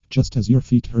Just as your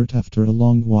feet hurt after a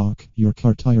long walk, your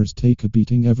car tires take a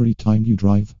beating every time you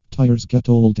drive. Tires get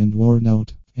old and worn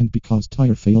out. And because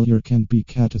tire failure can be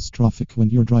catastrophic when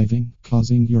you're driving,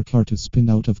 causing your car to spin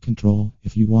out of control.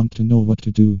 If you want to know what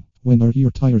to do, when are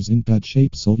your tires in bad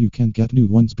shape so you can get new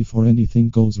ones before anything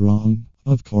goes wrong?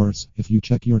 Of course, if you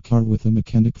check your car with a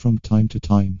mechanic from time to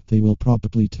time, they will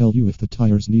probably tell you if the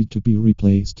tires need to be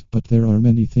replaced. But there are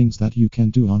many things that you can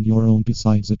do on your own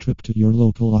besides a trip to your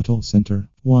local auto center.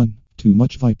 1. Too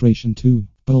much vibration. 2.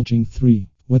 Bulging. 3.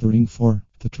 Weathering. 4.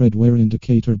 The tread wear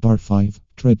indicator bar. 5.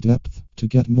 Tread depth. To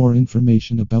get more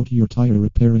information about your tire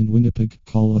repair in Winnipeg,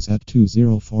 call us at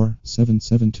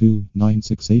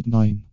 204-772-9689.